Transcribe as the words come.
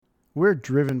We're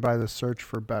driven by the search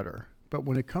for better, but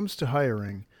when it comes to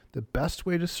hiring, the best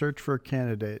way to search for a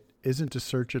candidate isn't to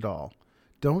search at all.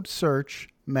 Don't search,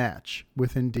 match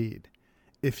with Indeed.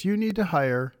 If you need to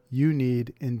hire, you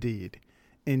need Indeed.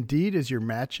 Indeed is your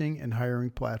matching and hiring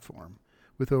platform.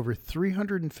 With over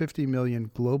 350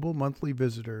 million global monthly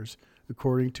visitors,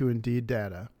 according to Indeed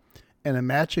data, and a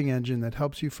matching engine that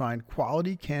helps you find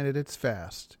quality candidates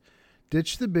fast.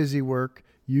 Ditch the busy work.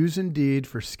 Use Indeed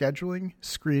for scheduling,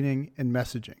 screening, and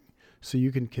messaging so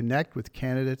you can connect with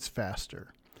candidates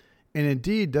faster. And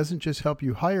Indeed doesn't just help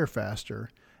you hire faster.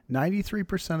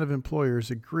 93% of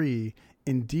employers agree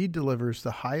Indeed delivers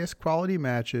the highest quality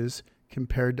matches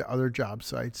compared to other job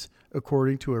sites,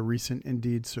 according to a recent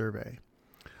Indeed survey.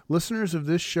 Listeners of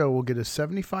this show will get a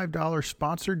 $75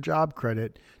 sponsored job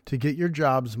credit to get your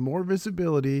jobs more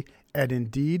visibility at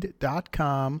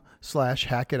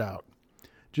Indeed.com/hackitout.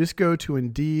 Just go to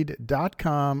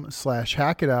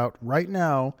Indeed.com/hackitout right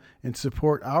now and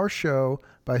support our show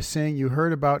by saying you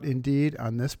heard about Indeed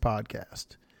on this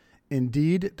podcast.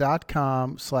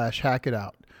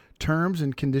 Indeed.com/hackitout. Terms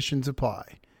and conditions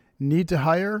apply. Need to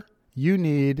hire? You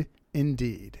need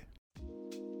Indeed.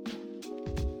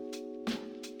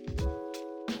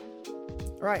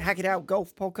 All right, Hack It Out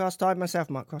Golf Podcast time.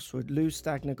 Myself, Mark Crosswood, Lou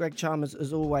Stagner, Greg Chalmers,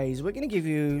 as always. We're going to give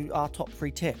you our top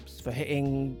 3 tips for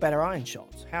hitting better iron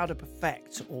shots. How to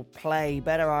perfect or play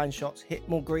better iron shots, hit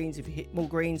more greens. If you hit more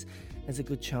greens, there's a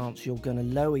good chance you're going to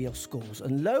lower your scores.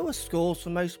 And lower scores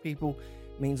for most people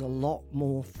means a lot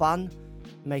more fun,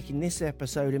 making this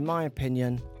episode, in my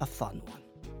opinion, a fun one.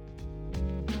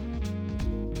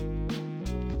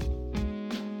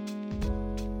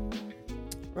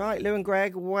 Right, Lou and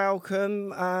Greg, welcome.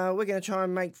 We're going to try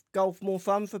and make golf more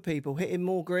fun for people. Hitting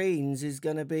more greens is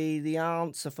going to be the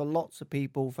answer for lots of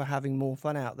people for having more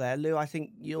fun out there. Lou, I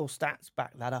think your stats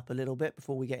back that up a little bit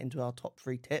before we get into our top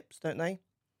 3 tips, don't they?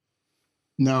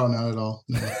 No, not at all.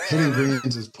 No. Hitting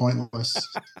greens is pointless.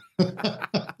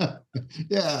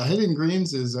 Yeah, hitting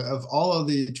greens is, of all of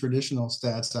the traditional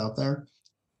stats out there,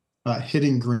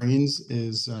 hitting greens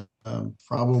is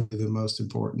probably the most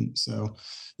important. So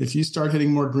if you start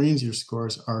hitting more greens, your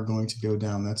scores are going to go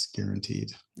down. That's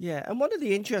guaranteed. Yeah, and one of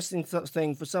the interesting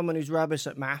things for someone who's rubbish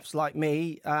at maths like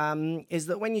me is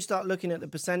that when you start looking at the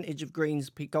percentage of greens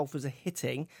golfers are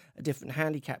hitting at different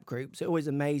handicap groups, it always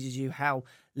amazes you how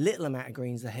little amount of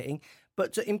greens they're hitting.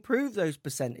 But to improve those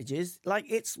percentages, like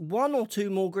it's 1 or 2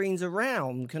 more greens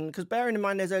around, because bearing in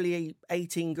mind there's only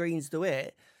 18 greens to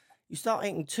hit, you start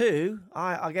hitting 2.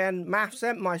 Again, maths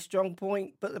ain't my strong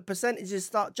point, but the percentages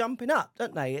start jumping up,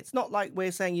 don't they? It's not like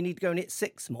we're saying you need to go and hit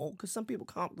 6 more, because some people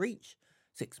can't reach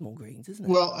 6 more greens, isn't it?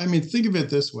 Well, I mean, think of it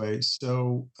this way.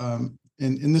 So, and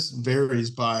this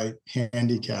varies by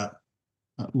handicap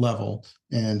level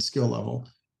and skill level.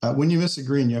 When you miss a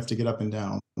green, you have to get up and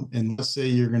down. And let's say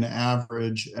you're going to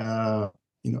average,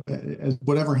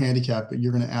 whatever handicap, but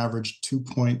you're going to average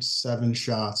 2.7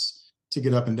 shots to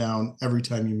get up and down every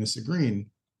time you miss a green.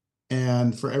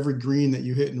 And for every green that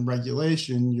you hit in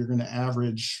regulation, you're going to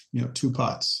average, 2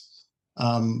 putts.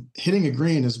 Hitting a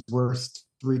green is worth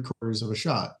 3/4 of a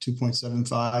shot.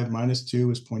 2.75 minus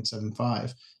 2 is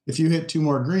 0.75. If you hit 2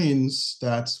 more greens,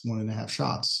 that's 1.5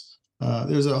 shots.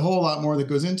 There's a whole lot more that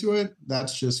goes into it.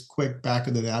 That's just quick back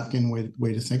of the napkin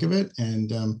way to think of it.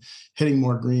 And hitting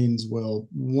more greens will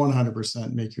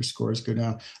 100% make your scores go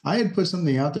down. I had put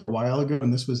something out there a while ago,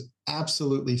 and this was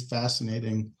absolutely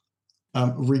fascinating.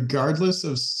 Regardless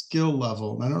of skill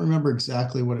level, I don't remember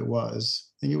exactly what it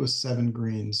was. I think it was 7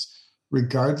 greens.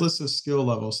 Regardless of skill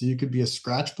level, so you could be a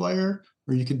scratch player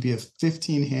or you could be a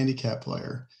 15 handicap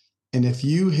player. And if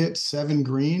you hit 7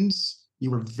 greens, you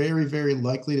were very, very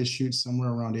likely to shoot somewhere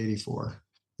around 84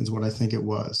 is what I think it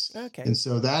was. Okay. And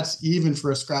so that's even for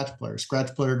a scratch player.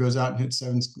 Scratch player goes out and hits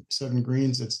seven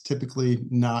greens. It's typically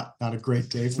not a great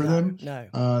day for them.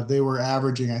 No. They were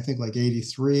averaging, I think, like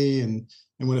 83. And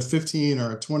when a 15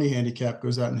 or a 20 handicap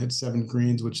goes out and hits 7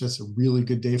 greens, which that's a really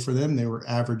good day for them, they were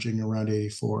averaging around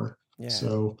 84. Yeah.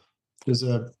 So there's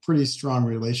a pretty strong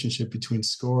relationship between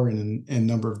score and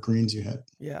number of greens you hit.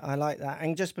 Yeah, I like that.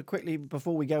 And just quickly,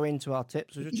 before we go into our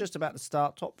tips, we're just about to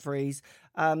start top 3s.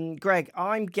 Greg,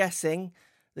 I'm guessing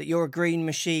that you're a green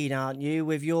machine, aren't you,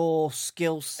 with your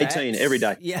skill set? 18 every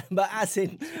day. Yeah, but as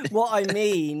in, what I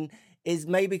mean is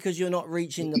maybe because you're not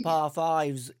reaching the par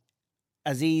 5s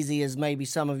as easy as maybe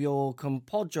some of your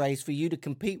compadres, for you to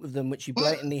compete with them, which you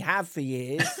blatantly have for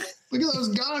years. Look at those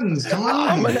guns. Come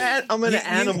on. I'm an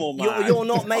animal, man. You're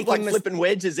not making like flipping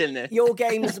wedges in there. Your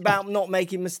game's about not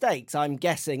making mistakes, I'm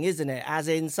guessing, isn't it? As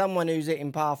in, someone who's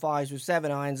hitting par fives with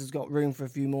 7 irons has got room for a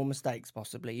few more mistakes,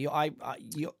 possibly. Am I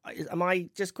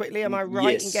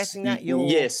right in guessing that?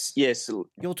 Yes.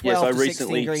 You're 12 to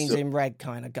 16 greens in red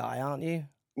kind of guy, aren't you?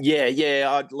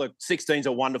 Yeah. Look, 16's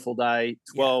a wonderful day.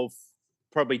 12,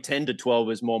 probably 10 to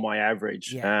 12 is more my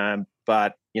average. Yeah.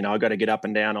 But, I got to get up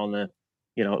and down on the,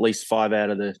 at least 5 out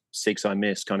of the 6 I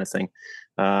missed kind of thing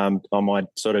on my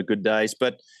sort of good days.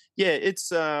 But, yeah, it's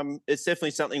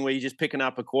definitely something where you're just picking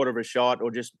up a quarter of a shot or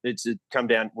just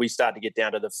we start to get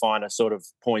down to the finer sort of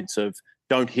points of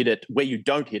don't hit it where you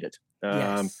don't hit it.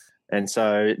 Yes. And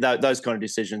so those kind of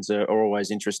decisions are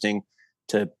always interesting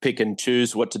to pick and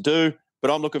choose what to do. But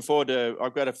I'm looking forward to –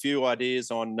 I've got a few ideas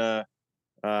on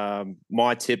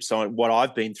my tips on what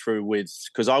I've been through with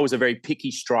 – because I was a very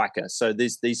picky striker. So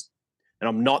these and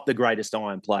I'm not the greatest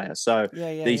iron player. So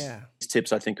these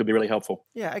tips I think could be really helpful.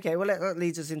 Yeah, okay. Well, that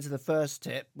leads us into the first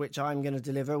tip, which I'm going to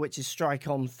deliver, which is strike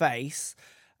on face.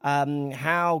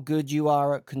 How good you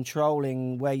are at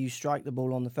controlling where you strike the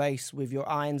ball on the face with your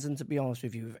irons, and to be honest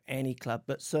with you, with any club,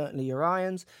 but certainly your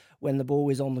irons, when the ball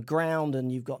is on the ground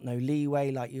and you've got no leeway,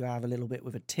 like you have a little bit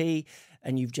with a tee,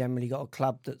 and you've generally got a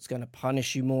club that's going to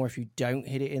punish you more if you don't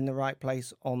hit it in the right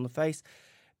place on the face.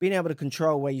 Being able to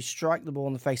control where you strike the ball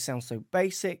on the face sounds so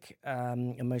basic,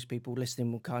 and most people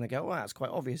listening will kind of go, well, that's quite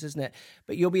obvious, isn't it?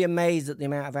 But you'll be amazed at the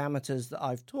amount of amateurs that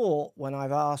I've taught when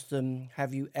I've asked them,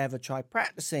 have you ever tried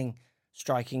practicing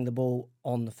striking the ball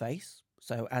on the face?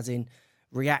 So as in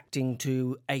reacting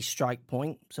to a strike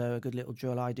point. So a good little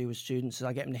drill I do with students is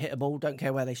I get them to hit a ball, don't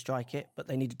care where they strike it, but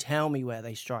they need to tell me where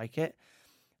they strike it.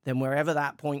 Then wherever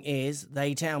that point is,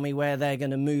 they tell me where they're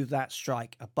going to move that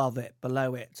strike, above it,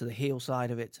 below it, to the heel side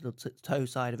of it, to the toe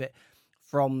side of it,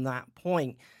 from that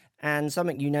point. And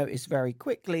something you notice very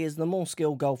quickly is the more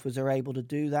skilled golfers are able to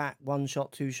do that, 1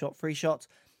 shot, 2 shot, 3 shots,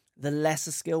 the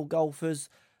lesser skilled golfers,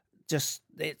 it's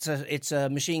a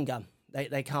machine gun.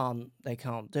 They can't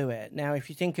do it. Now, if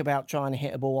you think about trying to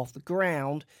hit a ball off the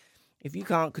ground, if you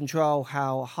can't control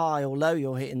how high or low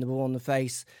you're hitting the ball on the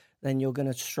face, then you're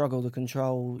going to struggle to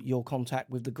control your contact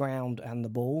with the ground and the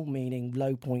ball, meaning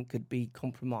low point could be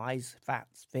compromised,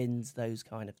 fats, fins, those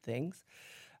kind of things.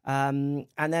 And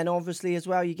then obviously as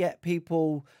well, you get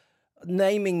people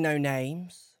naming no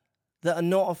names that are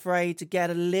not afraid to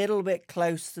get a little bit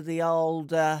close to the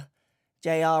old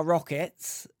JR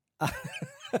Rockets.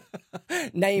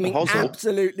 Naming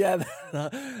absolutely the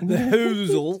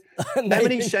hoozle. How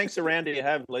many shanks around do you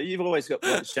have, Lee? You've always got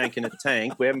one shank in the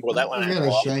tank. We haven't brought that one out. We got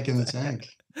a shank in the tank.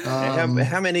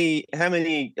 How many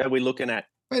are we looking at?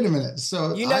 Wait a minute.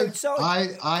 So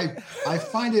I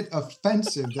find it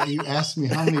offensive that you asked me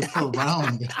how many per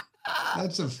round.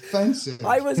 That's offensive.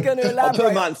 I was going to elaborate.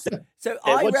 Per month. So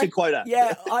what's your quota?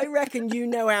 Yeah, I reckon you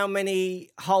know how many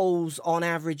holes on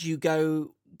average you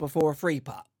go before a free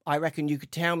putt. I reckon you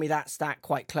could tell me that stat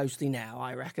quite closely now,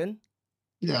 I reckon.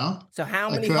 Yeah. So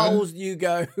how many holes do you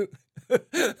go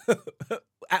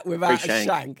without a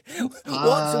shank?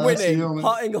 What's winning?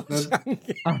 Putting or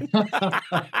shanking?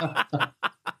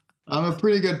 I'm a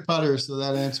pretty good putter, so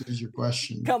that answers your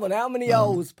question. Come on, how many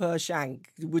holes per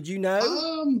shank? Would you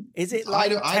know? Is it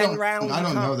like 10 rounds? I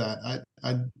don't know that.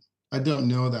 I don't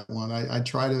know that one. I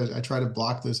try to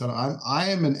block this out. I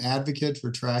am an advocate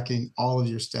for tracking all of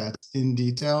your stats in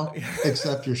detail,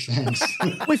 except your shanks.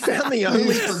 We found the only.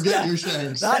 Please forget your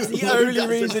shanks. That's the only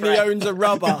reason he owns a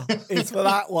rubber. Is for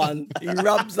that one. He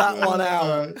rubs that one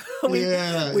out. We've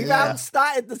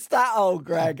outstatted the stat hole,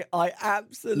 Greg. I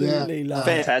absolutely love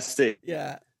it. Fantastic.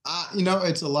 Yeah.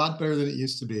 It's a lot better than it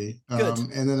used to be. Good.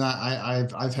 And then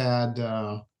I've had.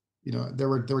 There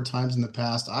were times in the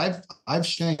past I've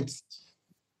shanked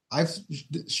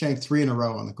 3 in a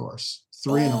row on the course,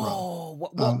 3 in a row,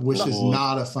 which is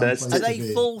not a fun place to be. Are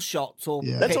they full shots or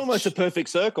pitch? That's almost a perfect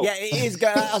circle. Yeah, it is.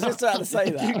 I was just about to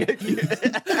say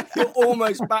that. You're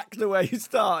almost back to where you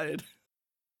started.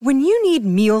 When you need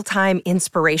mealtime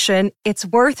inspiration, it's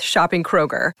worth shopping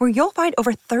Kroger, where you'll find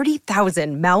over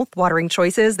 30,000 mouth-watering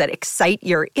choices that excite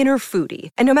your inner foodie.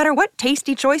 And no matter what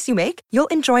tasty choice you make, you'll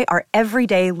enjoy our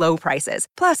everyday low prices,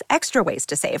 plus extra ways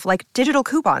to save, like digital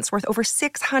coupons worth over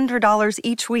 $600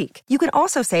 each week. You can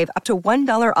also save up to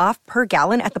 $1 off per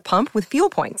gallon at the pump with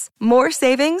fuel points. More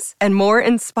savings and more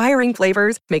inspiring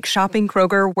flavors make shopping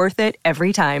Kroger worth it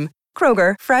every time.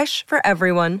 Kroger, fresh for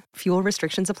everyone. Fuel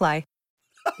restrictions apply.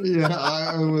 It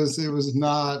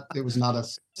was not a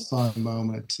fun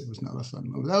moment. It was not a fun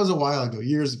moment. That was a while ago,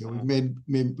 years ago. We've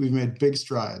made big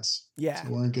strides. Yeah. So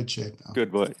we're in good shape now.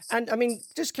 Good work. And I mean,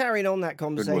 just carrying on that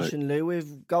conversation, Lou,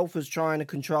 with golfers trying to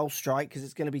control strike, because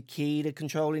it's going to be key to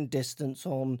controlling distance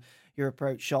on your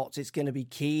approach shots. It's going to be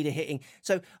key to hitting.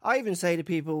 So I even say to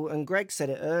people, and Greg said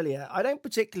it earlier, I don't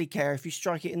particularly care if you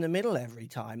strike it in the middle every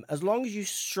time, as long as you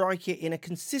strike it in a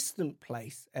consistent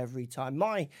place every time.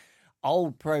 My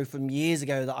old pro from years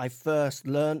ago that I first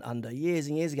learned under years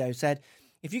and years ago said,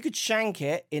 if you could shank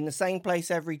it in the same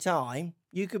place every time,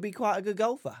 you could be quite a good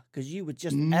golfer, because you would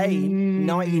just aim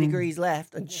 90 degrees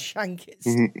left and shank it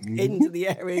into the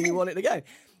area you want it to go.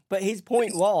 But his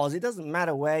point was, it doesn't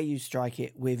matter where you strike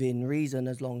it within reason,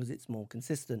 as long as it's more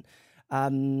consistent.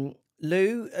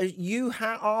 Lou, you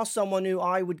are someone who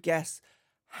I would guess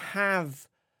have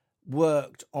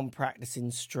worked on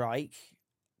practicing strike,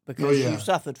 because you've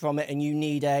suffered from it and you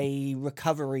need a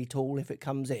recovery tool if it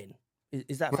comes in.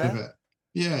 Is that fair?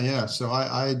 Yeah. So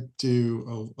I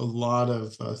do a lot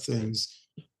of things.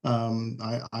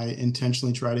 I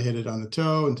intentionally try to hit it on the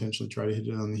toe, intentionally try to hit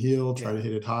it on the heel, try to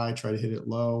hit it high, try to hit it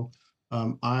low.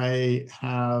 I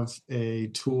have a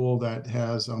tool that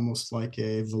has almost like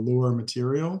a velour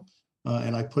material,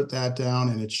 and I put that down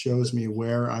and it shows me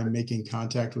where I'm making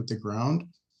contact with the ground.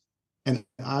 And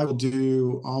I will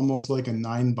do almost like a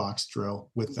 9-box drill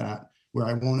with that, where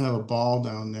I won't have a ball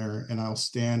down there, and I'll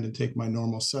stand and take my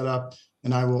normal setup,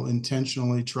 and I will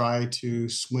intentionally try to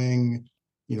swing,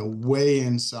 way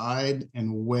inside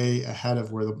and way ahead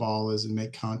of where the ball is and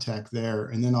make contact there.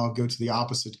 And then I'll go to the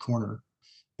opposite corner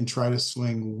and try to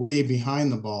swing way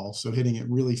behind the ball, so hitting it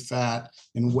really fat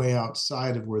and way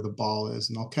outside of where the ball is.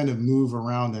 And I'll kind of move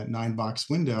around that 9-box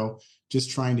window, just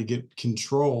trying to get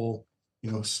control,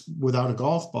 without a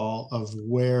golf ball, of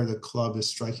where the club is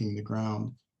striking the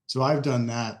ground. So I've done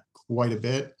that quite a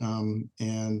bit,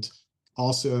 and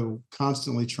also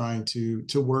constantly trying to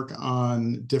work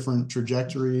on different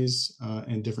trajectories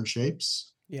and different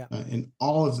shapes. Yeah. And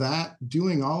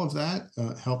doing all of that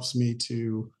helps me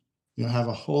to have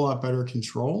a whole lot better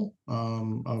control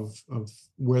of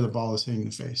where the ball is hitting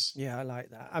the face. Yeah, I like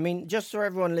that. I mean, just for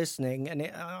everyone listening, and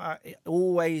it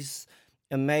always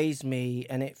amazed me,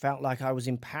 and it felt like I was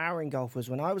empowering golfers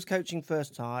when I was coaching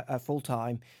full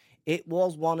time. It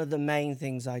was one of the main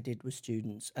things I did with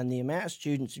students, and the amount of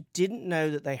students who didn't know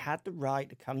that they had the right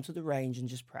to come to the range and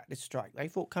just practice strike. They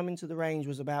thought coming to the range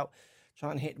was about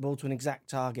trying to hit the ball to an exact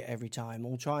target every time,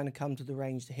 or trying to come to the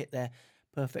range to hit their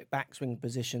perfect backswing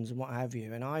positions and what have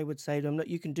you. And I would say to them, look,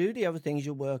 you can do the other things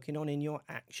you're working on in your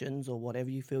actions or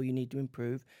whatever you feel you need to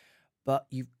improve, but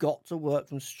you've got to work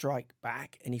from strike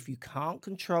back. And if you can't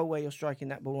control where you're striking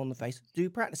that ball on the face, do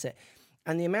practice it.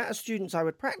 And the amount of students I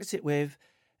would practice it with,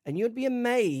 and you'd be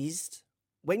amazed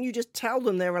when you just tell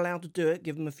them they're allowed to do it,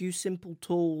 give them a few simple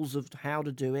tools of how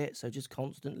to do it. So just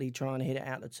constantly trying to hit it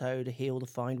out the toe, to heel, to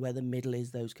find where the middle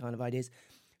is, those kind of ideas.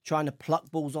 Trying to pluck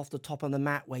balls off the top of the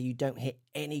mat where you don't hit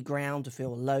any ground to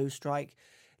feel a low strike.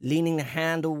 Leaning the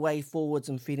handle way forwards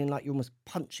and feeling like you're almost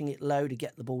punching it low to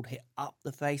get the ball to hit up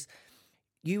the face.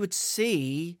 You would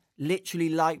see literally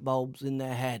light bulbs in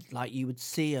their head. Like you would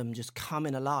see them just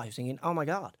coming alive, thinking, oh my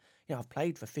God, I've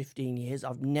played for 15 years.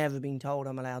 I've never been told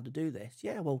I'm allowed to do this.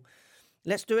 Yeah, well,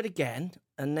 let's do it again.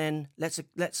 And then let's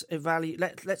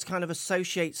evaluate, let's kind of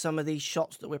associate some of these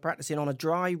shots that we're practicing on a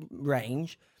dry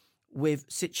range with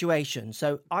situations.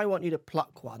 So I want you to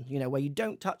pluck one, where you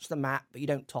don't touch the mat, but you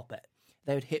don't top it.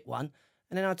 They would hit one.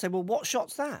 And then I'd say, well, what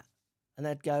shot's that? And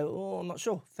they'd go, oh, I'm not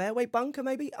sure. Fairway bunker,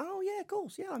 maybe? Oh, yeah, of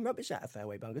course. Yeah, I'm rubbish at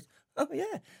fairway bunkers. Oh,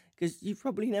 yeah, because you've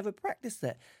probably never practiced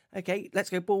it. Okay, let's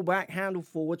go ball back, handle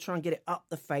forward, try and get it up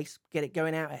the face, get it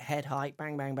going out at head height,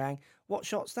 bang, bang, bang. What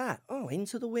shot's that? Oh,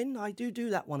 into the wind. I do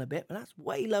that one a bit, but that's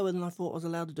way lower than I thought I was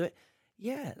allowed to do it.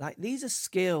 Yeah, like these are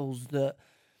skills that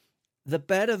the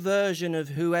better version of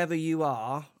whoever you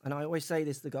are, and I always say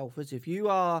this to golfers, if you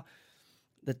are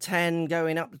the 10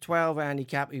 going up to 12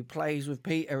 handicap who plays with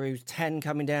Peter, who's 10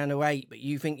 coming down to 8, but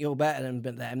you think you're better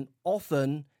than them,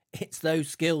 often it's those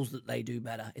skills that they do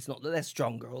better. It's not that they're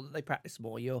stronger or that they practice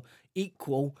more. You're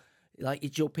equal, like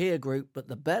it's your peer group, but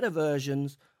the better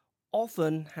versions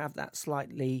often have that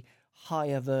slightly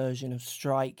higher version of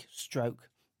strike, stroke,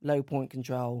 low point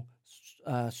control,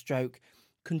 stroke,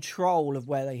 control of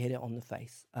where they hit it on the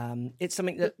face. It's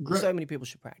something that so many people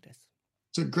should practice.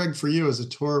 So, Greg, for you as a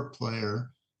tour player,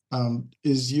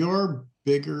 is your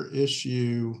bigger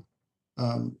issue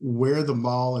where the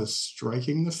ball is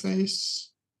striking the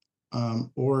face,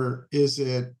 or is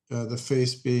it the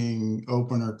face being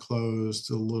open or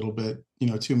closed a little bit,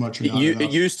 too much or not enough?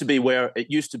 It used to be where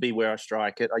I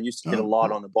strike it. I used to hit a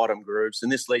lot on the bottom grooves,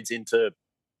 and this leads into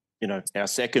our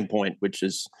second point, which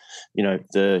is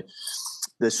the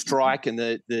strike and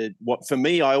the what for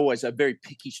me, I always a very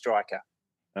picky striker.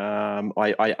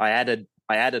 I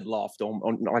added loft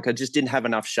on like I just didn't have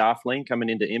enough shaft lean coming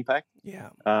into impact. Yeah.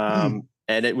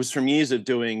 And it was from years of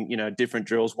doing, different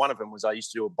drills. One of them was I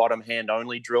used to do a bottom hand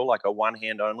only drill, like a one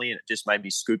hand only, and it just made me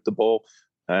scoop the ball.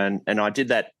 And I did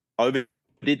that, overdid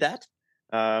that.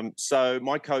 So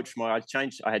my coach, I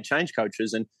had changed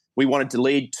coaches, and we wanted to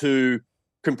lead to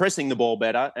compressing the ball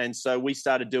better. And so we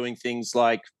started doing things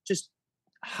like just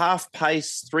half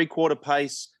pace, 3/4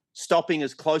 pace, stopping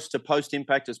as close to post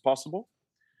impact as possible.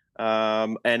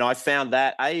 And I found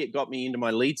that it got me into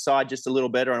my lead side just a little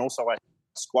better, and also I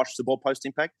squashed the ball post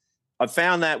impact. I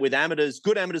found that with amateurs,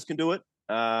 good amateurs can do it,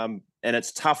 and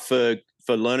it's tough for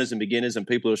learners and beginners and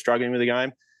people who are struggling with the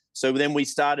game. So then we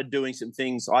started doing some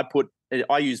things.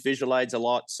 I use visual aids a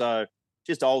lot, so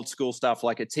just old school stuff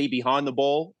like a tee behind the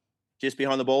ball, just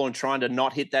behind the ball, and trying to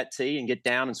not hit that tee and get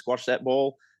down and squash that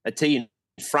ball. A tee in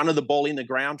front of the ball in the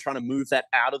ground, trying to move that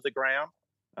out of the ground.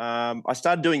 I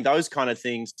started doing those kind of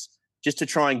things just to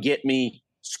try and get me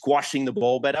squashing the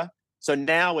ball better. So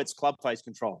now it's club face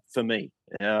control for me.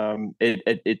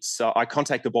 It's I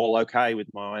contact the ball okay with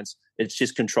my irons. It's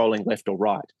just controlling left or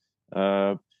right.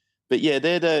 But yeah,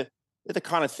 they're the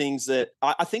kind of things that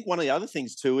I think. One of the other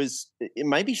things too is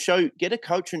maybe get a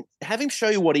coach and have him show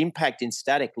you what impact in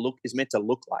static is meant to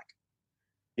look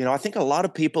like. I think a lot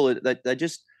of people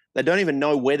they don't even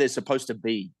know where they're supposed to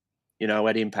be,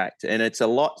 at impact, and it's a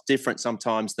lot different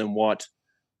sometimes than what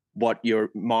your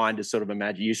mind is sort of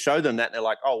imagined. You show them that, and they're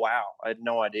like, "Oh wow, I had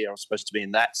no idea I was supposed to be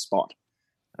in that spot."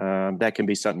 That can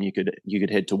be something you could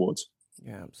head towards.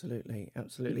 Yeah, absolutely.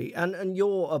 And you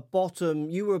were a bottom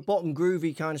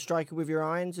groovy kind of striker with your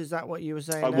irons. Is that what you were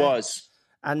saying? I was.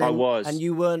 And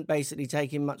you weren't basically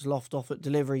taking much loft off at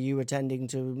delivery. You were tending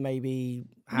to maybe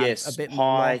have a bit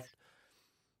more loft.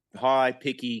 High,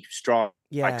 picky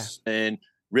strikes, and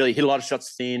really hit a lot of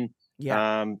shots thin.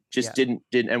 Yeah. Didn't.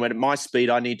 And when at my speed,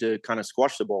 I need to kind of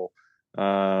squash the ball.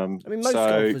 Most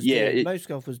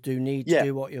golfers do need to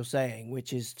do what you're saying,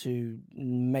 which is to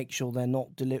make sure they're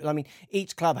not delivered. I mean,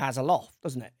 each club has a loft,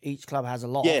 doesn't it? Each club has a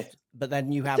loft, but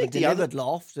then you have a delivered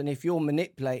loft, and if you're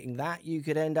manipulating that, you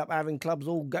could end up having clubs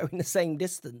all going the same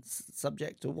distance,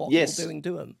 subject to what you're doing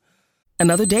to them.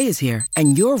 Another day is here,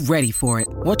 and you're ready for it.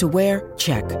 What to wear?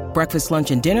 Check. Breakfast, lunch,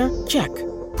 and dinner? Check.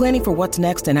 Planning for what's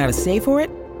next and how to save for it?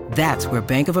 That's where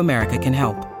Bank of America can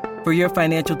help. For your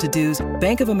financial to-dos,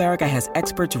 Bank of America has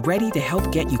experts ready to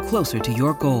help get you closer to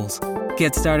your goals.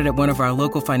 Get started at one of our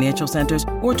local financial centers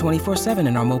or 24/7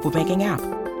 in our mobile banking app.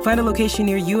 Find a location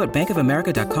near you at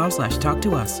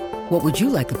bankofamerica.com/talktous. What would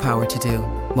you like the power to do?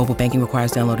 Mobile banking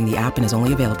requires downloading the app and is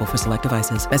only available for select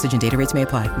devices. Message and data rates may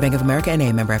apply. Bank of America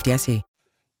NA, member FDIC.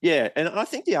 Yeah, and I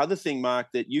think the other thing, Mark,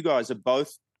 that you guys are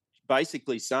both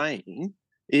basically saying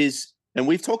is, and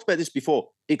we've talked about this before,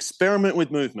 experiment with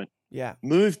movement. Yeah.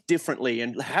 Move differently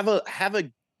and have a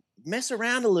mess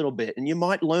around a little bit, and you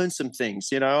might learn some things,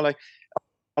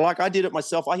 like I did it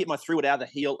myself. I hit my 3-wood out of the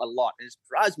heel a lot, and it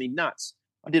drives me nuts.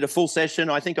 I did a full session.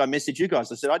 I think I messaged you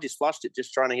guys. I said, I just flushed it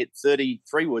just trying to hit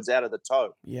 33 woods out of the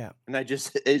toe. Yeah. And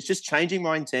it's just changing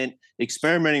my intent,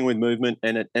 experimenting with movement,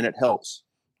 and it helps.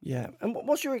 Yeah. And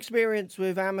what's your experience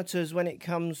with amateurs when it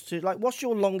comes to, what's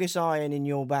your longest iron in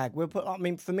your bag?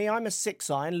 For me, I'm a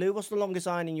 6-iron. Lou, what's the longest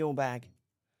iron in your bag?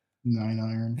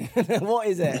 9-iron. What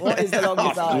is it? What is the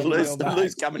longest iron?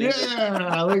 Lou's coming in.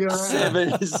 Yeah, look at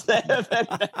that. 7.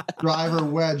 Driver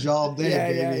wedge all day,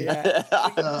 baby. Yeah.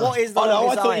 What is the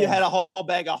longest iron? I thought you had a whole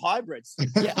bag of hybrids.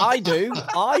 Yeah, I do.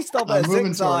 I stop at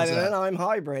 6-iron and I'm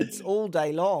hybrids all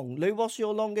day long. Lou, what's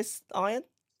your longest iron?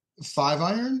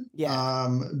 5-iron. Yeah.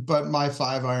 But my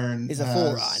 5-iron is a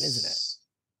 4-iron, isn't it?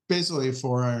 Basically a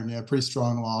 4-iron, pretty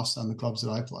strong loss on the clubs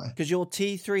that I play. Because your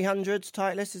T300s,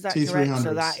 Titleist, is that T300s, correct?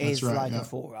 So that is right, a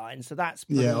 4-iron. So that's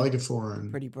pretty, like a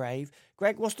 4-iron. Pretty brave.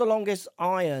 Greg, what's the longest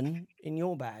iron in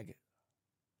your bag?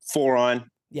 4-iron.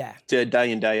 Yeah.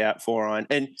 Day in, day out, 4-iron.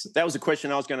 And that was a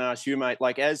question I was going to ask you, mate.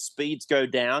 As speeds go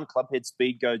down, club head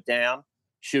speed go down,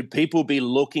 should people be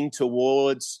looking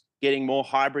towards getting more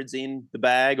hybrids in the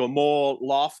bag or more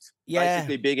loft,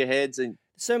 basically bigger heads? And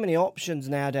so many options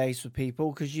nowadays for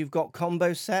people because you've got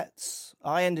combo sets.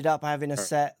 I ended up having a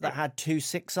set that had 2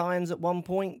 6-irons at one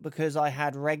point because I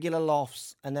had regular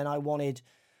lofts and then I wanted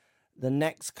the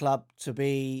next club to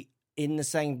be in the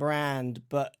same brand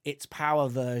but its power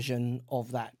version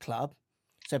of that club.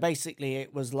 So basically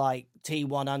it was like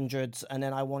T100s, and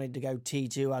then I wanted to go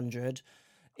T200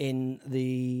 in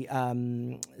the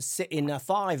in a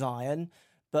 5-iron.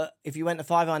 But if you went to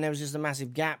 5-iron, there was just a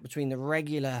massive gap between the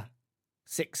regular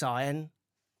 6-iron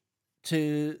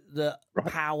to the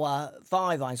power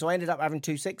 5-iron. So I ended up having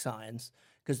 2 6-irons,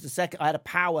 because I had a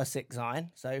power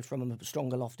 6-iron, so from a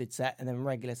stronger lofted set, and then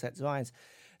regular sets of irons.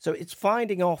 So it's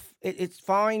finding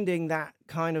that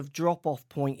kind of drop-off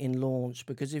point in launch,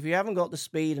 because if you haven't got the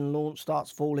speed and launch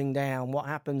starts falling down, what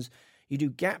happens? You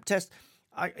do gap tests.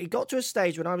 It got to a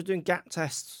stage when I was doing gap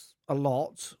tests a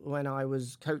lot, when I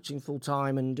was coaching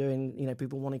full-time and doing,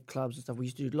 people wanted clubs and stuff. We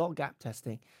used to do a lot of gap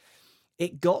testing.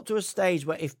 It got to a stage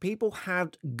where if people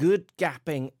had good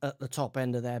gapping at the top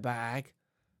end of their bag,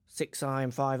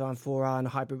 6-iron, 5-iron, 4-iron,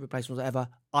 hybrid replacements, whatever,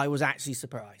 I was actually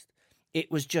surprised. It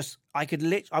was just, I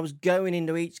was going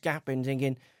into each gap in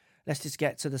thinking, let's just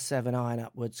get to the 7-iron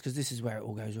upwards, because this is where it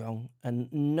all goes wrong. And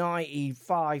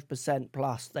 95%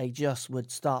 plus, they just would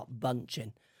start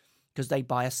bunching, because they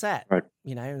buy a set, right.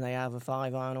 And they have a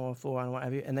 5-iron or a 4-iron or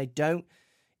whatever, and they don't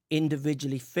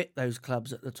individually fit those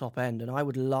clubs at the top end. And I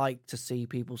would like to see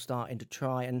people starting to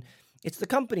try, and it's the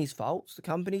company's fault.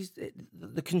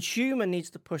 The consumer needs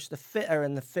to push the fitter,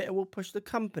 and the fitter will push the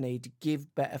company to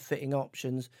give better fitting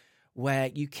options, where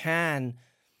you can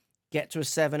get to a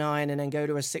 7-iron and then go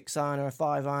to a 6-iron or a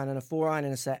 5-iron and a 4-iron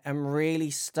in a set, and really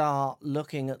start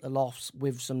looking at the lofts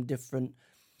with some different,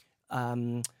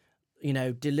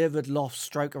 delivered lofts,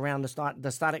 stroke around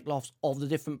the static lofts of the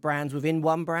different brands within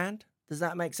one brand. Does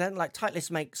that make sense? Like Titleist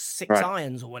makes 6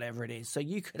 irons or whatever it is. So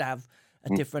you could have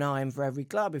a different iron for every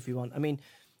club if you want. I mean,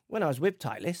 when I was with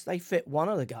Titleist, they fit one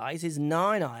of the guys. His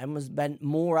 9-iron was bent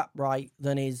more upright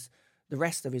than the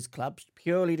rest of his clubs,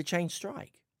 purely to change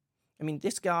strike. I mean,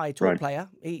 this guy, tour player,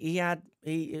 he was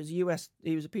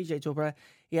a PGA Tour player.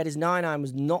 He had his 9-iron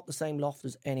was not the same loft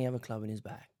as any other club in his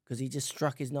bag, because he just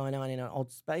struck his 9-iron in an odd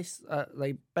space.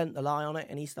 They bent the lie on it,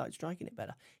 and he started striking it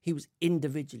better. He was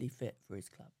individually fit for his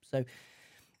club. So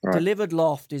delivered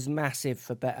loft is massive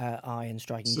for better iron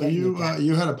striking. So you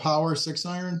had a power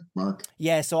 6-iron, Mark?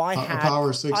 Yeah, so I had a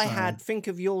power 6-iron. Think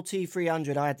of your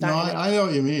T300. I had that. No, I know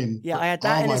what you mean. Yeah, I had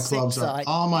that in a 6-iron.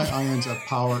 All my irons are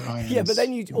power irons. Yeah, but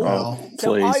then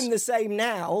so please. I'm the same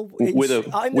now. With a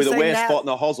wear spot in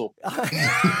the hosel.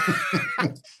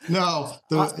 No,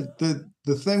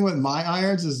 the thing with my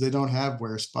irons is they don't have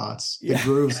wear spots. The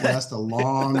grooves last a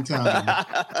long time.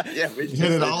 Yeah, you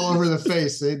hit it all over the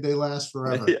face. They last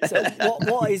forever. Yeah. So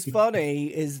what is funny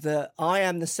is that I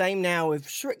am the same now with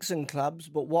Srixon clubs,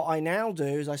 but what I now do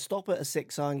is I stop at a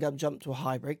 6-iron, jump to a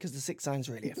hybrid, because the 6-iron's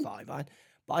really a 5-iron,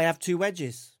 but I have 2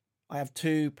 wedges. I have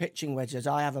 2 pitching wedges.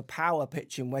 I have a power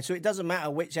pitching wedge. So it doesn't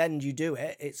matter which end you do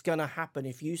it. It's going to happen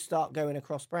if you start going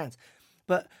across brands.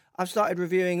 But I've started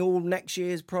reviewing all next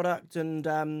year's product, and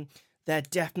they're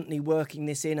definitely working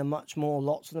this in, and much more.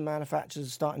 Lots of the manufacturers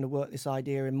are starting to work this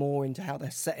idea and more into how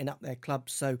they're setting up their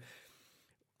clubs. So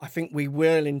I think we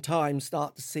will, in time,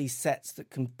 start to see sets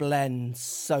that can blend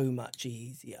so much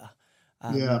easier,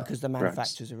 because the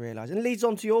manufacturers are realising. And leads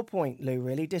on to your point, Lou,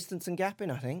 really, distance and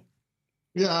gapping, I think.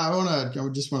 Yeah, I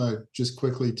just want to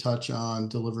quickly touch on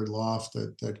delivered loft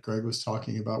that Greg was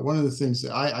talking about. One of the things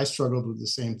that I struggled with the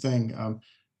same thing,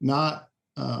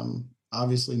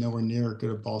 obviously nowhere near good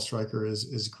a ball striker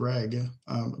as Greg,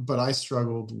 but I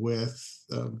struggled with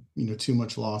too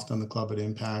much loft on the club at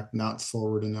impact, not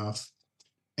forward enough.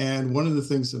 And one of the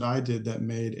things that I did that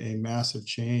made a massive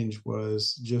change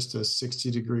was just a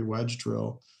 60-degree wedge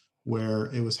drill, where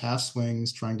it was half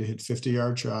swings, trying to hit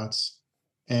 50-yard shots.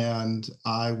 And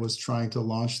I was trying to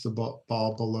launch the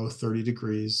ball below 30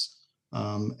 degrees,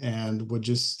 and would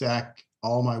just stack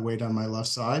all my weight on my left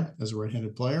side as a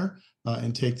right-handed player,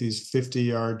 and take these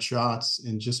 50-yard shots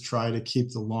and just try to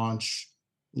keep the launch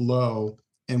low.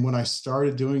 And when I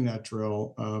started doing that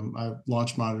drill, I have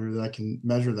launch monitor that I can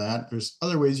measure that. There's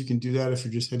other ways you can do that if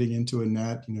you're just hitting into a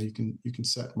net. You can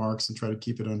set marks and try to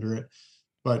keep it under it.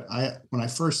 But when I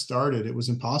first started, it was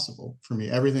impossible for me.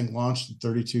 Everything launched at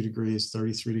 32 degrees,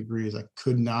 33 degrees. I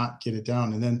could not get it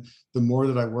down. And then the more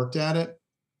that I worked at it,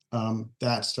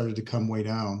 that started to come way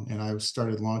down. And I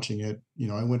started launching it.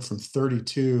 I went from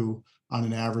 32 on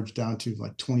an average down to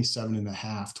like 27 and a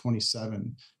half,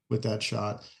 27 with that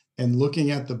shot. And looking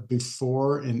at the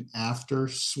before and after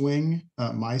swing,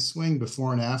 my swing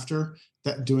before and after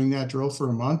that, doing that drill for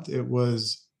a month, it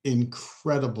was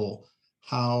incredible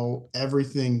how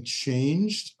everything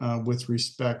changed with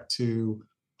respect to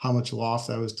how much loft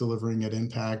I was delivering at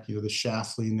impact, the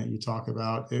shaft lean that you talk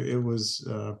about. It was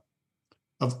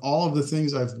of all of the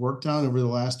things I've worked on over the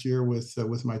last year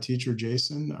with my teacher,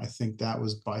 Jason, I think that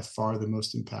was by far the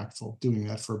most impactful, doing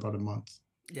that for about a month.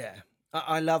 Yeah.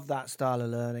 I love that style of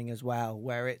learning as well,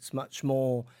 where it's much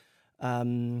more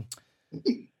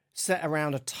set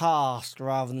around a task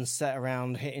rather than set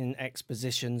around hitting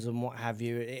expositions and what have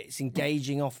you. It's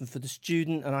engaging often for the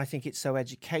student, and I think it's so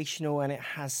educational, and it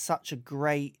has such a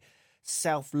great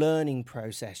self-learning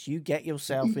process. You get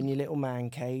yourself in your little man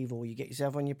cave, or you get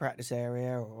yourself on your practice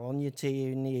area or on your tea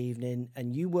in the evening,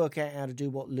 and you work out how to do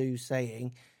what Lou's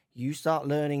saying. You start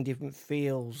learning different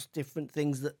feels, different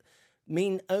things that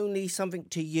mean only something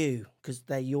to you because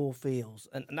they're your feels,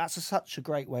 and that's such a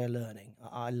great way of learning.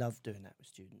 I love doing that with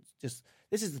students. Just,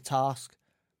 this is the task,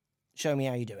 show me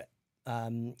how you do it.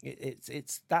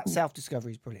 It's that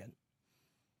self-discovery is brilliant.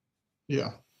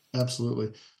 Yeah,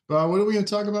 absolutely. What are we going to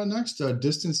talk about next?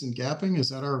 Distance and gapping. Is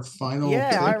that our final?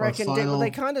 Yeah, tip, I reckon final... they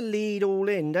kind of lead all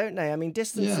in, don't they? I mean,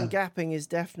 distance and gapping is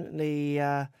definitely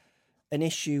an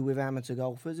issue with amateur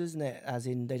golfers, isn't it? As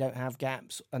in, they don't have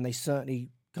gaps, and they certainly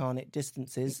can't hit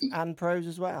distances, and pros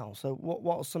as well. So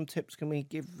what are some tips can we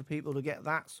give the people to get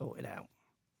that sorted out?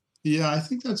 Yeah, I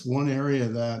think that's one area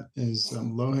that is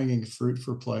low-hanging fruit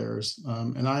for players.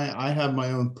 And I have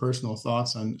my own personal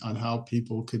thoughts on how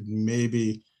people could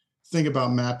maybe think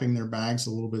about mapping their bags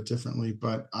a little bit differently.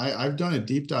 But I've done a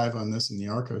deep dive on this in the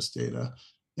Arccos data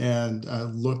and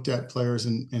looked at players,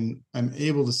 and I'm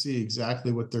able to see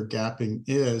exactly what their gapping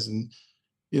is. And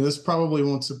this probably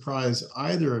won't surprise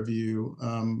either of you.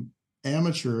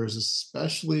 Amateurs,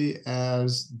 especially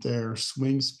as their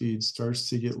swing speed starts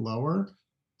to get lower,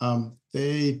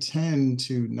 they tend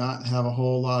to not have a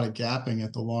whole lot of gapping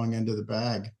at the long end of the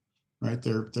bag, right?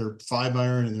 Their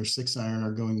 5-iron and their 6-iron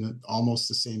are going to almost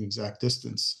the same exact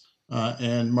distance.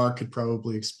 And Mark could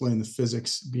probably explain the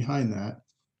physics behind that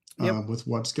with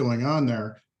what's going on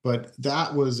there. But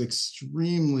that was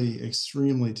extremely,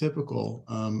 extremely typical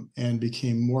and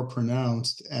became more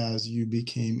pronounced as you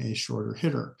became a shorter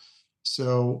hitter.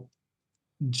 So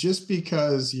just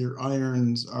because your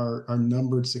irons are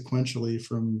numbered sequentially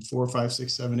from 4, 5,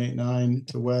 6, 7, 8, 9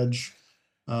 to wedge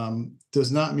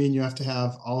does not mean you have to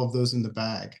have all of those in the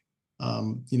bag.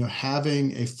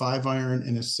 Having a 5-iron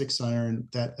and a 6-iron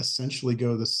that essentially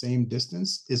go the same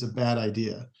distance is a bad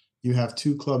idea. You have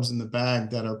two clubs in the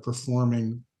bag that are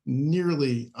performing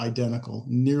nearly identical,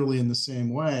 nearly in the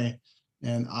same way.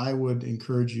 And I would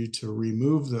encourage you to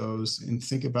remove those and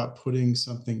think about putting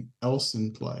something else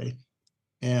in play.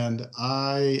 And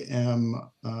I am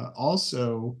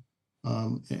also,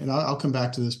 and I'll come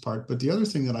back to this part, but the other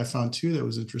thing that I found too that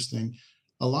was interesting,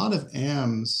 a lot of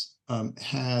AMs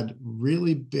had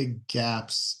really big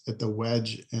gaps at the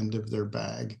wedge end of their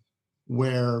bag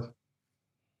where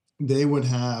they would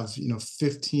have,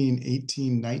 15,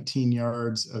 18, 19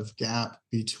 yards of gap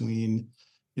between,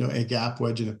 a gap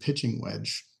wedge and a pitching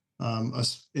wedge.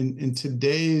 In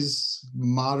today's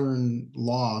modern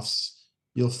lofts,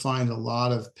 you'll find a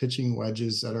lot of pitching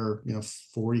wedges that are,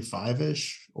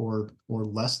 45-ish or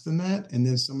less than that. And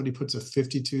then somebody puts a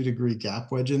 52-degree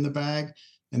gap wedge in the bag,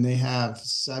 and they have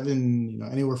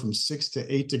anywhere from 6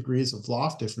 to 8 degrees of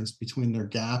loft difference between their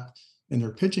gap and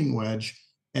their pitching wedge.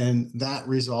 And that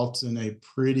results in a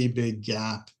pretty big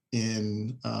gap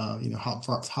in, how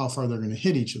far they're going to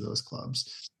hit each of those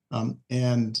clubs.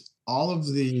 And all of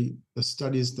the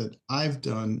studies that I've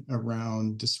done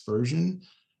around dispersion,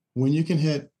 when you can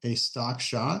hit a stock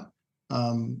shot,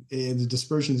 the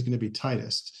dispersion is going to be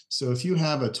tightest. So if you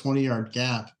have a 20-yard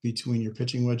gap between your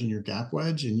pitching wedge and your gap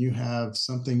wedge, and you have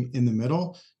something in the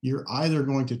middle, you're either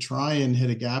going to try and hit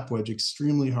a gap wedge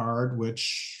extremely hard,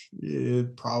 which is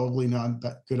probably not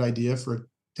a good idea for a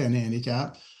 10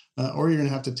 handicap, or you're going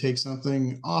to have to take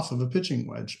something off of a pitching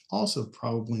wedge. Also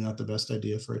probably not the best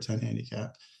idea for a 10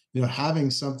 handicap.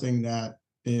 Having something that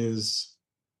is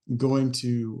going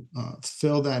to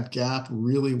fill that gap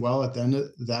really well at the end of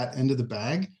that end of the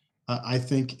bag, I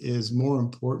think is more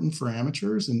important for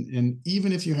amateurs. And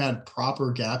even if you had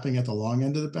proper gapping at the long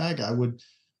end of the bag,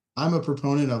 I'm a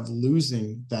proponent of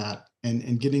losing that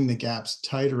and getting the gaps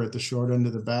tighter at the short end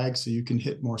of the bag so you can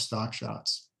hit more stock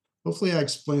shots. Hopefully I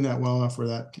explained that well enough where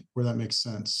that makes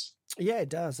sense. Yeah, it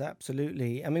does.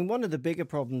 Absolutely. I mean, one of the bigger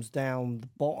problems down the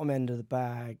bottom end of the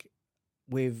bag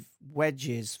with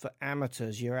wedges for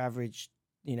amateurs, your average,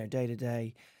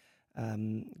 day-to-day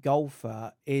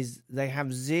golfer, is they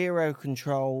have zero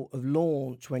control of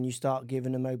launch when you start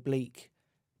giving them oblique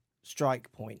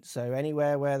strike points. So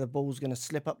anywhere where the ball's going to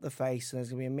slip up the face, and there's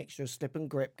going to be a mixture of slip and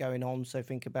grip going on. So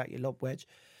think about your lob wedge,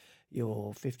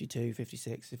 your 52,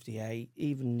 56, 58,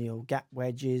 even your gap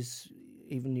wedges,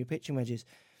 even your pitching wedges.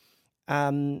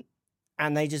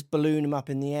 and they just balloon them up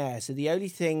in the air. So the only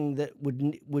thing that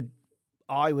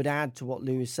I would add to what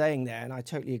Lou is saying there, and I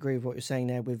totally agree with what you're saying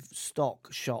there with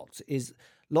stock shots, is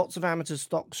lots of amateur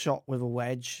stock shot with a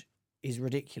wedge is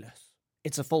ridiculous.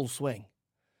 It's a full swing.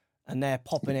 And they're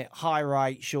popping it high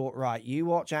right, short right. You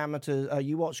watch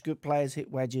you watch good players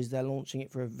hit wedges. They're launching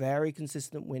it for a very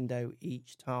consistent window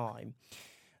each time.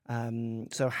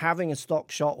 So having a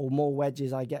stock shot or more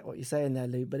wedges, I get what you're saying there,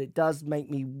 Lou, but it does make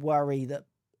me worry that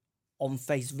on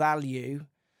face value,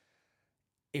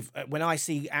 when I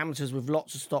see amateurs with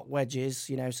lots of stock wedges,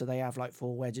 so they have like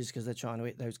 4 wedges because they're trying to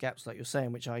hit those gaps like you're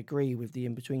saying, which I agree with the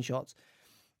in-between shots.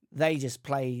 They just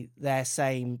play their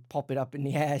same pop it up in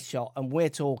the air shot. And we're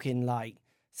talking like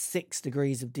 6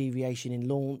 degrees of deviation in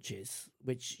launches,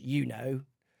 which,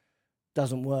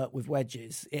 doesn't work with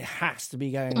wedges. It has to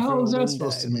be going How through is a that window.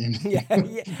 supposed to mean? Yeah.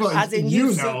 Well, as in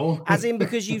as in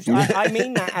because I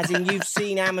mean that as in you've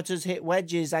seen amateurs hit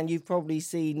wedges and you've probably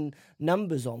seen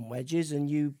numbers on wedges, and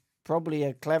you probably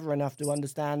are clever enough to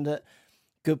understand that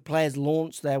good players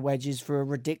launch their wedges for a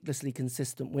ridiculously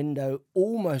consistent window,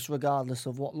 almost regardless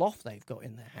of what loft they've got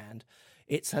in their hand.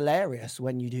 It's hilarious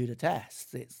when you do the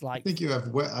test. It's like I think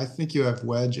you have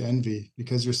wedge envy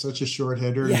because you're such a short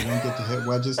hitter and you don't get to hit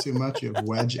wedges too much. You have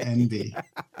wedge envy.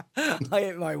 I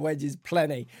hit my wedges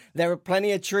plenty. There are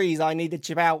plenty of trees I need to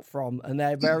chip out from, and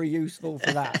they're very useful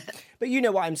for that. But you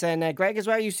know what I'm saying there, Greg, as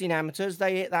well. You've seen amateurs;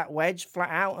 they hit that wedge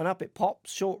flat out and up. It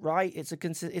pops short right. It's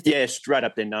straight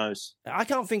up their nose. I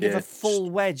can't think of a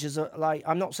full wedge as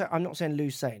I'm not saying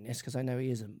Lou's saying this because I know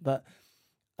he isn't, but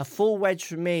a full wedge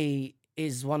for me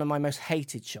is one of my most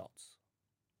hated shots.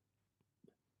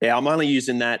 Yeah, I'm only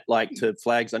using that to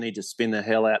flags I need to spin the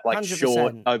hell out, 100%.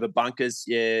 Short over bunkers.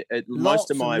 Yeah,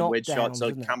 most of my wedge shots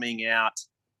are coming out.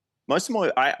 Most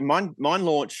of mine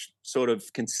launch sort of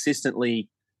consistently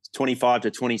 25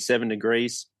 to 27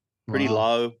 degrees, pretty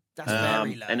low. That's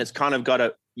very low. And it's kind of got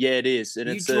a it is. And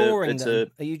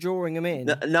Are you drawing them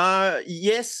in? No,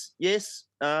 yes.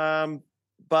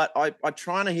 But I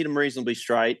try to hit them reasonably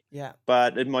straight. Yeah.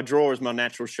 But my draw is my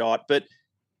natural shot. But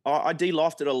I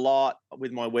de-lofted a lot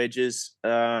with my wedges.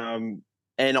 And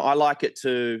I like it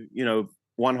to,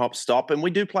 one hop stop. And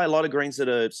we do play a lot of greens that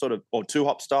are or 2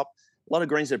 hop stop. A lot of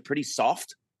greens that are pretty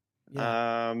soft.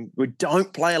 Yeah. We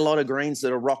don't play a lot of greens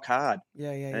that are rock hard.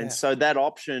 Yeah. So that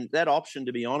option,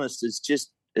 to be honest, is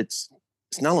just, it's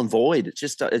null and void.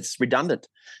 It's redundant.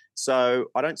 So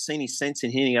I don't see any sense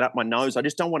in hitting it up my nose. I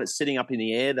just don't want it sitting up in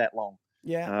the air that long.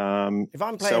 Yeah. If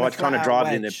I'm playing a flat out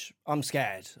wedge, I'm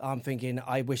scared. I'm thinking,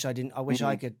 I wish I didn't. I wish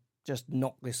I could just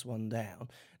knock this one down.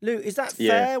 Lou, is that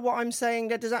fair? What I'm saying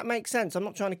there, does that make sense? I'm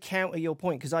not trying to counter your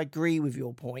point because I agree with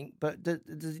your point, but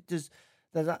does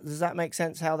that make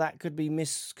sense? How that could be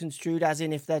misconstrued, as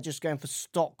in if they're just going for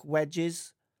stock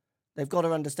wedges? They've got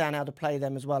to understand how to play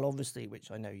them as well, obviously,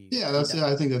 which I know you. Yeah,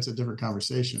 I think that's a different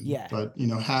conversation. Yeah. But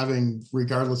having,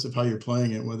 regardless of how you're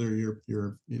playing it, whether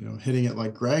you're hitting it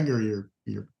like Greg or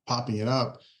you're popping it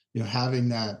up, having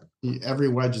that, every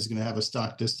wedge is going to have a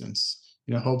stock distance.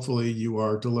 Hopefully you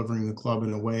are delivering the club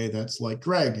in a way that's like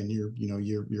Greg, and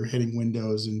you're hitting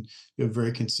windows and you have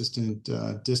very consistent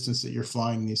distance that you're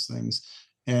flying these things.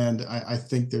 And I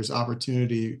think there's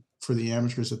opportunity for the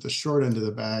amateurs at the short end of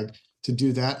the bag to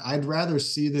do that. I'd rather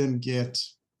see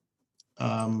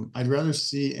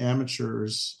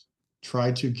amateurs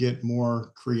try to get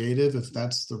more creative, if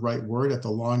that's the right word, at the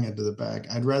long end of the bag.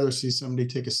 I'd rather see somebody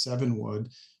take a 7-wood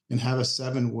and have a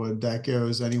 7-wood that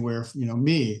goes anywhere,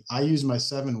 I use my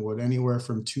 7-wood anywhere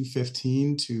from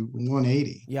 215 to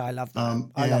 180. Yeah, I love that.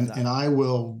 I love that. And I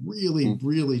will really,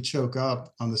 really choke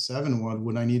up on the 7-wood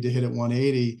when I need to hit at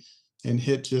 180 and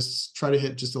try to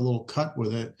hit just a little cut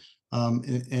with it.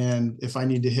 And if I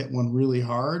need to hit one really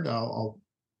hard, I'll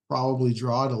probably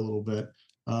draw it a little bit.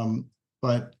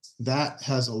 But that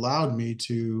has allowed me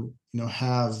to,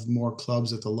 have more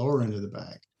clubs at the lower end of the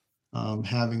bag.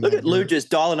 Look at Lou just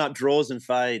dialing up draws and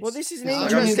fades. Well, this is an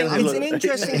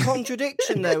interesting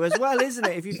contradiction, though, as well, isn't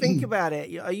it? If you think about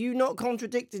it, are you not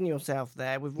contradicting yourself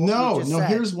there with what you just said?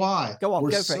 Here's why. Go on,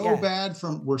 we're go for it.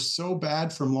 We're so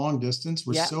bad from long distance.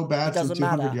 We're so bad from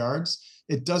 200 yards.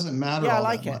 It doesn't matter all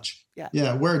that much.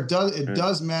 Yeah, where it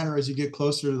does matter as you get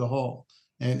closer to the hole.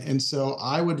 And so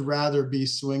I would rather be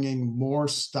swinging more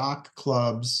stock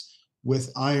clubs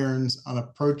with irons on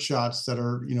approach shots that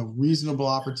are, reasonable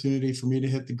opportunity for me to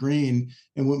hit the green.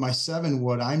 And with my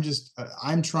 7-wood,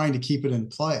 I'm trying to keep it in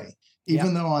play.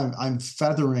 Even though I'm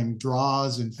feathering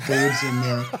draws and fades in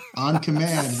there on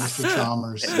command, Mr.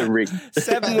 Chalmers.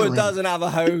 7-wood doesn't have a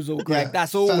hosel, Greg.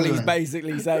 That's all he's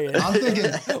basically saying. I'm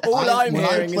thinking. I'm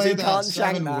hearing is he can't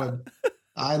shank that.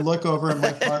 I look over at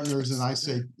my partners and I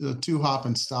say, 2 hop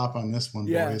and stop on this one,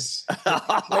 Yes.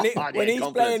 boys. When he's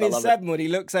playing his 7-wood, he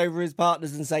looks over his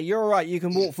partners and say, "You're all right. You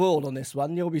can walk forward on this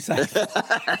one. You'll be safe."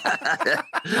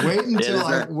 Wait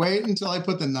until I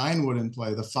put the 9-wood in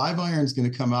play. The 5-iron's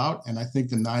going to come out, and I think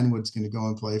the 9-wood's going to go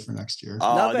in play for next year.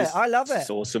 Love it. I love it. It's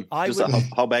awesome. I Just would- a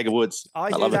whole bag of woods.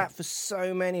 I do love that it. for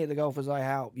so many of the golfers I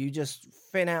help. You just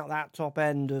thin out that top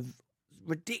end of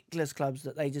ridiculous clubs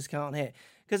that they just can't hit.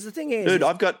 Because the thing is, Dude,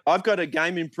 I've got a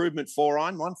game improvement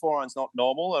 4-iron. One 4-iron's not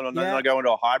normal, and then I go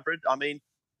into a hybrid. I mean,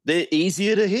 they're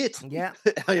easier to hit. yeah,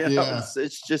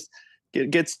 It's just it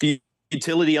gets the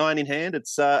utility iron in hand.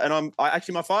 It's and I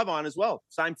actually my 5-iron as well.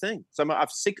 Same thing. So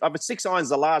I've 6 irons,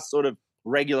 the last sort of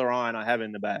regular iron I have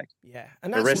in the bag. yeah,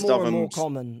 and The that's rest more of and more them-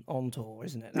 common on tour,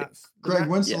 isn't it? That's Greg,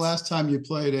 when's Yes. the last time you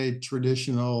played a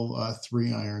traditional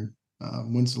 3-iron?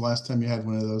 When's the last time you had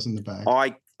one of those in the bag?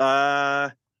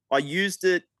 I used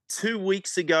it 2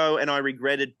 weeks ago, and I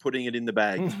regretted putting it in the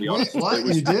bag. To be honest, What?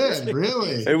 You did?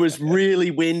 Really? it was really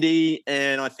windy,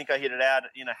 and I think I hit it out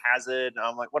in a hazard. And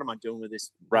I'm like, what am I doing with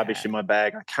this rubbish in my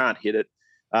bag? I can't hit it.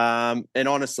 And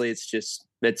honestly,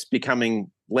 it's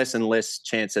becoming less and less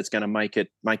chance that's going to make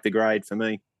the grade for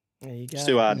me. there you go. It's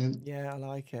too hard. Yeah, I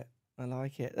like it.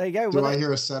 There you go. Do Well, I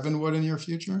hear a 7-wood in your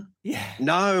future? Yeah.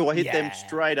 No, I hit them Yeah.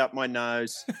 straight up my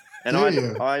nose, and Do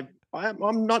you?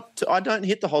 I'm not. I don't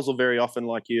hit the hosel very often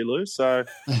like you, Lou. So,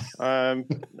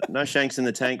 no shanks in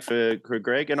the tank for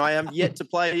Greg, and I have yet to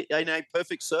play in a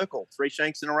perfect circle, 3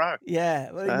 shanks in a row.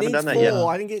 Yeah, well, I it haven't needs done that 4. yet.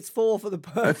 I think it's 4 for the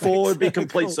perfect. 4 would be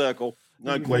complete circle. circle,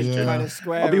 no You question. Yeah. Kind of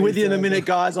square. I'll be with you in a minute,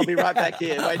 guys. I'll be right back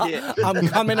here. Wait here. I'm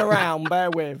coming around. Bear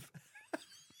with.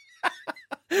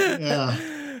 Yeah.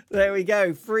 There we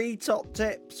go. 3 top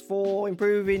tips for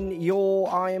improving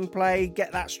your iron play.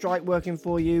 Get that strike working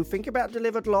for you. Think about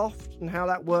delivered loft and how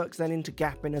that works then into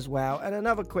gapping as well. And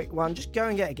another quick one, just go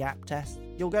and get a gap test.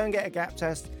 You'll go and get a gap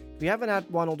test. If you haven't had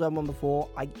one or done one before,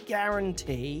 I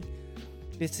guarantee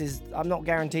I'm not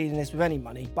guaranteeing this with any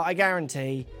money, but I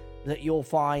guarantee that you'll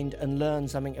find and learn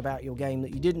something about your game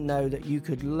that you didn't know that you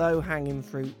could low-hanging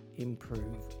fruit improve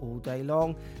all day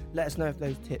long. Let us know if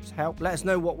those tips help. Let us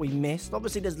know what we missed.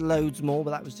 Obviously, there's loads more,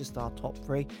 but that was just our top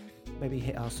 3. Maybe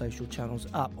hit our social channels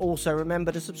up. Also,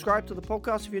 remember to subscribe to the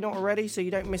podcast if you're not already, so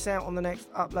you don't miss out on the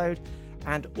next upload.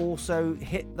 And also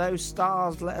hit those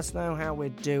stars. Let us know how we're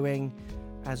doing.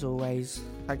 As always,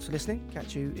 thanks for listening.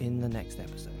 Catch you in the next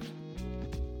episode.